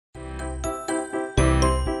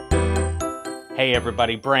Hey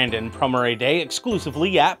everybody, Brandon, PromoErrday,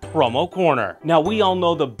 exclusively at PromoCorner. Now we all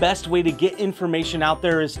know the best way to get information out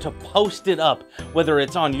there is to post it up, whether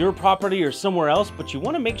it's on your property or somewhere else, but you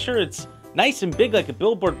want to make sure it's nice and big like a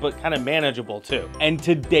billboard, but kind of manageable too. And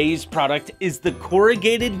today's product is the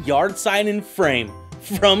corrugated yard sign and frame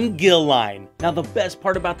from Gill line. Now the best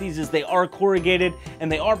part about these is they are corrugated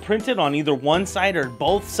and they are printed on either one side or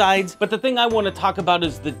both sides. But the thing I want to talk about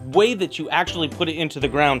is the way that you actually put it into the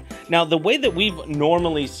ground. Now the way that we've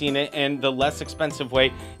normally seen it, and the less expensive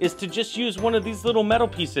way, is to just use one of these little metal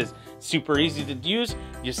pieces. Super easy to use.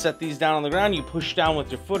 You set these down on the ground, you push down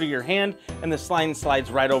with your foot or your hand, and the slide slides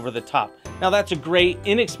right over the top. Now that's a great,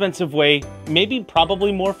 inexpensive way, maybe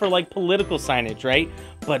probably more for like political signage, right?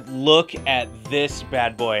 But look at this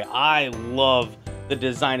bad boy. I love the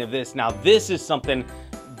design of this. Now this is something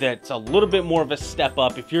that's a little bit more of a step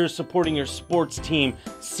up. If you're supporting your sports team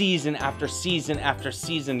season after season after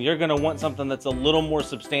season, you're gonna want something that's a little more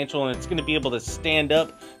substantial, and it's gonna be able to stand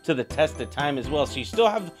up to the test of time as well. So you still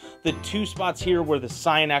have the two spots here where the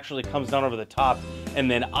sign actually comes down over the top. And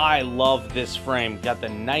then I love this frame. Got the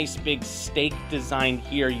nice big stake design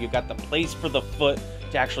here. You got the place for the foot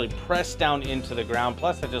to actually press down into the ground.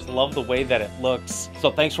 Plus I just love the way that it looks.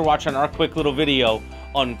 So thanks for watching our quick little video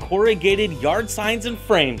on corrugated yard signs and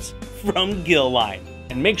frames from Gill line.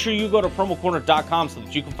 And make sure you go to PromoCorner.com so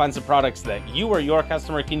that you can find some products that you or your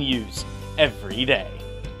customer can use every day.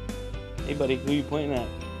 Hey buddy, who are you pointing at?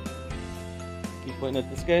 You pointing at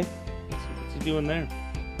this guy? What's he doing there?